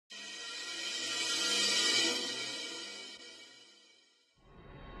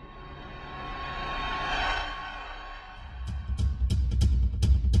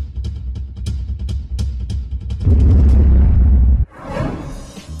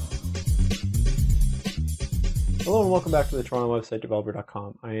Hello and welcome back to the Toronto Website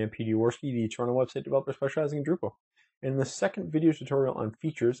Developer.com. I am P.D. Worski, the Toronto Website Developer specializing in Drupal. In the second video tutorial on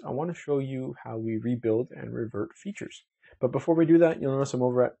features, I want to show you how we rebuild and revert features. But before we do that, you'll notice I'm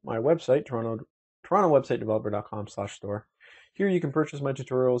over at my website, TorontoWebsiteDeveloper.com/store. Here you can purchase my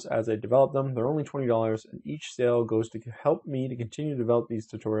tutorials as I develop them. They're only $20, and each sale goes to help me to continue to develop these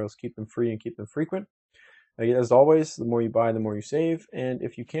tutorials, keep them free and keep them frequent. As always, the more you buy, the more you save. And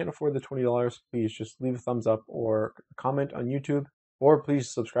if you can't afford the $20, please just leave a thumbs up or a comment on YouTube, or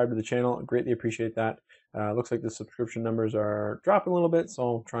please subscribe to the channel. I greatly appreciate that. Looks like the subscription numbers are dropping a little bit,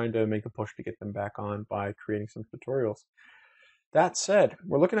 so I'm trying to make a push to get them back on by creating some tutorials. That said,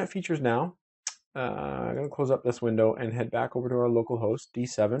 we're looking at features now. I'm going to close up this window and head back over to our local host,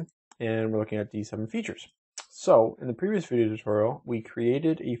 D7, and we're looking at D7 features. So in the previous video tutorial, we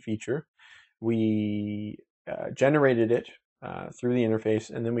created a feature. We generated it through the interface,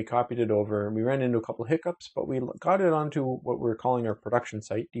 and then we copied it over, and we ran into a couple of hiccups, but we got it onto what we're calling our production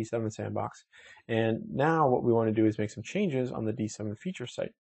site, D7 Sandbox. And now what we want to do is make some changes on the D7 feature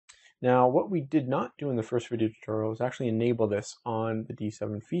site. Now, what we did not do in the first video tutorial was actually enable this on the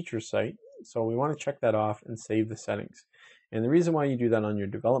D7 features site. So we want to check that off and save the settings. And the reason why you do that on your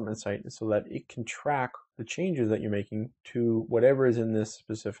development site is so that it can track the changes that you're making to whatever is in this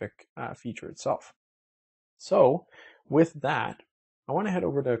specific feature itself. So with that, I want to head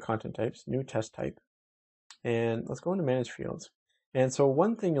over to content types, new test type, and let's go into manage fields. And so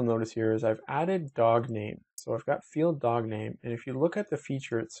one thing you'll notice here is I've added dog name. So I've got field dog name, and if you look at the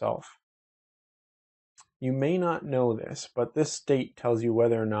feature itself, you may not know this, but this state tells you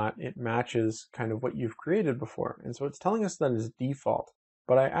whether or not it matches kind of what you've created before. And so it's telling us that it's default,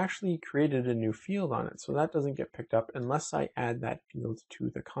 but I actually created a new field on it, so that doesn't get picked up unless I add that field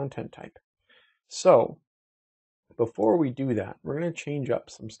to the content type. So before we do that, we're going to change up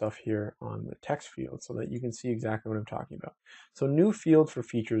some stuff here on the text field so that you can see exactly what I'm talking about. So new field for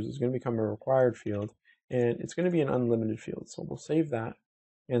features is going to become a required field, and it's going to be an unlimited field. So we'll save that.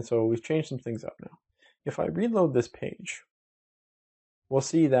 And so we've changed some things up now. If I reload this page, we'll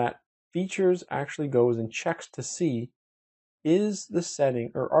see that features actually goes and checks to see is the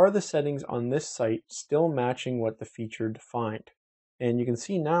setting, or are the settings on this site still matching what the feature defined. And you can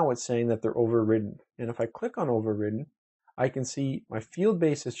see now it's saying that they're overridden. And if I click on overridden, I can see my field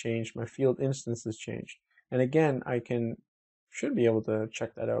base has changed, my field instance has changed. And again, should be able to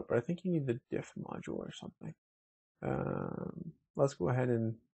check that out, but I think you need the diff module or something. Let's go ahead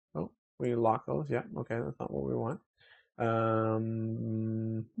and, we lock those. Yeah, okay, that's not what we want.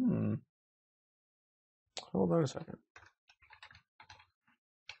 Hold on a second.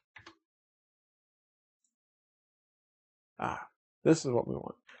 This is what we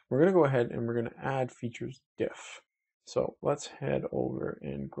want. We're going to go ahead and we're going to add features diff. So let's head over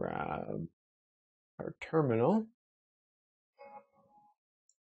and grab our terminal.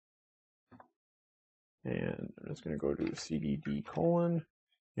 And I'm just going to go to cdd:,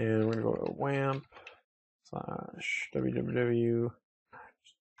 and we're going to go to wamp/www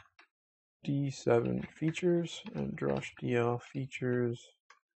D7 features and droshdl features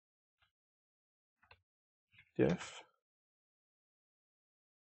diff.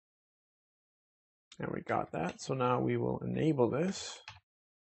 And we got that. So now we will enable this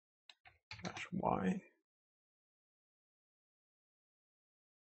 -y.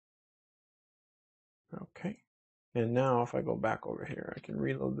 Okay. And now if I go back over here, I can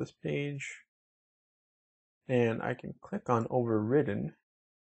reload this page and I can click on overridden,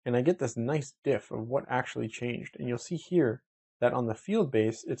 and I get this nice diff of what actually changed. And you'll see here that on the field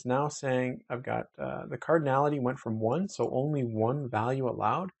base, it's now saying I've got the cardinality went from 1, so only one value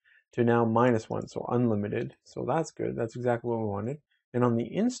allowed, to now -1, so unlimited. So that's good. That's exactly what we wanted. And on the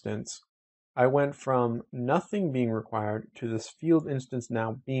instance, I went from nothing being required to this field instance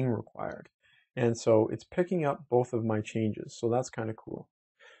now being required. And so it's picking up both of my changes. So that's kind of cool.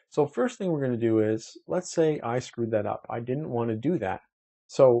 So first thing we're going to do is, let's say I screwed that up. I didn't want to do that.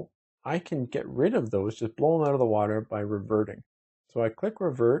 So I can get rid of those, just blow them out of the water by reverting. So I click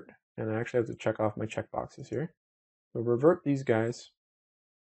revert, and I actually have to check off my checkboxes here. So revert these guys.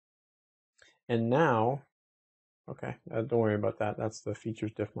 And now, okay, don't worry about that. That's the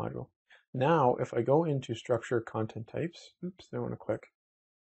features diff module. Now, if I go into structure content types, oops, I want to click.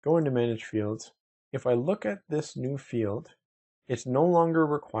 Go into manage fields. If I look at this new field, it's no longer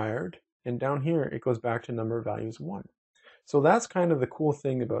required. And down here, it goes back to number of values 1. So that's kind of the cool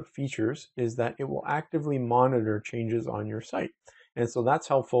thing about features, is that it will actively monitor changes on your site. And so that's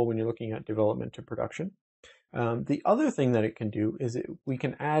helpful when you're looking at development to production. The other thing that it can do is we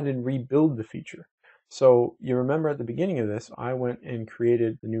can add and rebuild the feature. So you remember at the beginning of this, I went and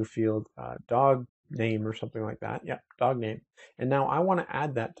created the new field dog name or something like that. Yeah, dog name. And now I want to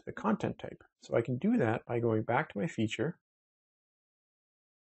add that to the content type. So I can do that by going back to my feature.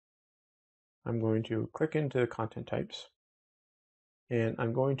 I'm going to click into content types, and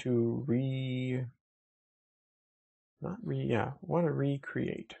I'm going to want to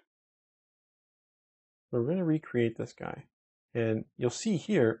recreate. We're going to recreate this guy. And you'll see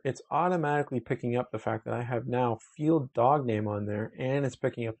here, it's automatically picking up the fact that I have now field dog name on there, and it's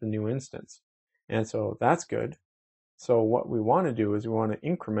picking up the new instance. And so that's good. So what we want to do is we want to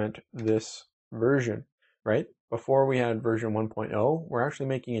increment this version, right? Before we had version 1.0, we're actually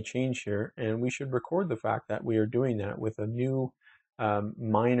making a change here, and we should record the fact that we are doing that with a new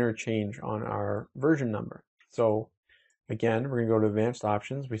minor change on our version number. So again, we're going to go to advanced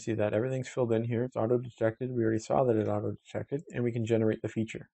options. We see that everything's filled in here. It's auto-detected. We already saw that it auto-detected, and we can generate the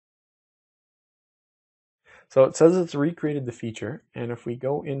feature. So it says it's recreated the feature, and if we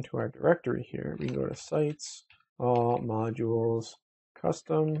go into our directory here, we can go to sites, all modules,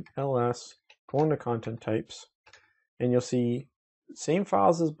 custom, ls, go into content types, and you'll see same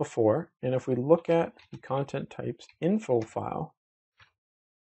files as before. And if we look at the content types info file,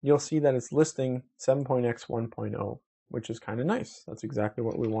 you'll see that it's listing 7.x 1.0, which is kind of nice. That's exactly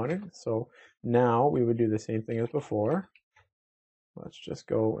what we wanted. So now we would do the same thing as before. Let's just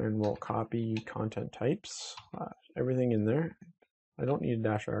go and we'll copy content types, everything in there. I don't need a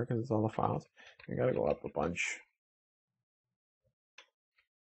 -r because it's all the files. I gotta go up a bunch.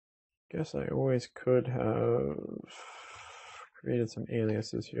 Guess I always could have created some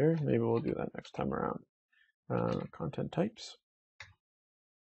aliases here. Maybe we'll do that next time around. Content types.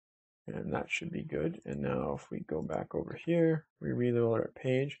 And that should be good. And now if we go back over here, we reload our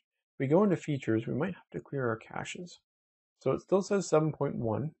page. If we go into features, we might have to clear our caches. So it still says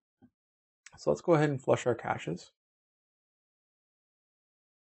 7.1. So let's go ahead and flush our caches.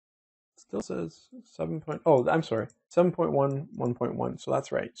 It still says 7.1, 1.1. So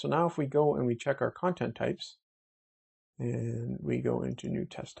that's right. So now if we go and we check our content types, and we go into new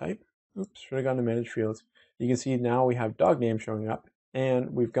test type, oops, should have gone to manage fields. You can see now we have dog name showing up,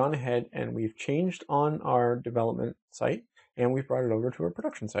 and we've gone ahead and we've changed on our development site, and we've brought it over to our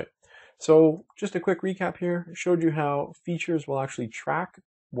production site. So just a quick recap here, I showed you how features will actually track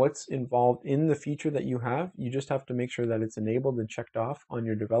what's involved in the feature that you have. You just have to make sure that it's enabled and checked off on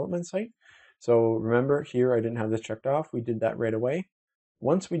your development site. So remember here, I didn't have this checked off. We did that right away.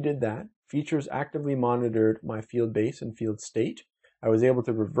 Once we did that, features actively monitored my field base and field state. I was able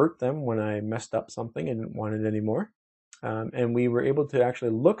to revert them when I messed up something and didn't want it anymore. And we were able to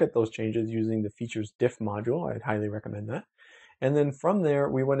actually look at those changes using the Features Diff module. I'd highly recommend that. And then from there,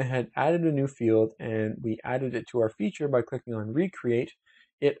 we went ahead, added a new field, and we added it to our feature by clicking on Recreate.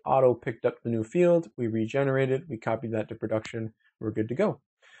 It auto picked up the new field, we regenerated, we copied that to production, we're good to go.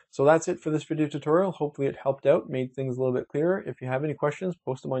 So that's it for this video tutorial. Hopefully it helped out, made things a little bit clearer. If you have any questions,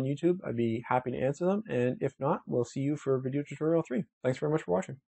 post them on YouTube. I'd be happy to answer them. And if not, we'll see you for video tutorial 3. Thanks very much for watching.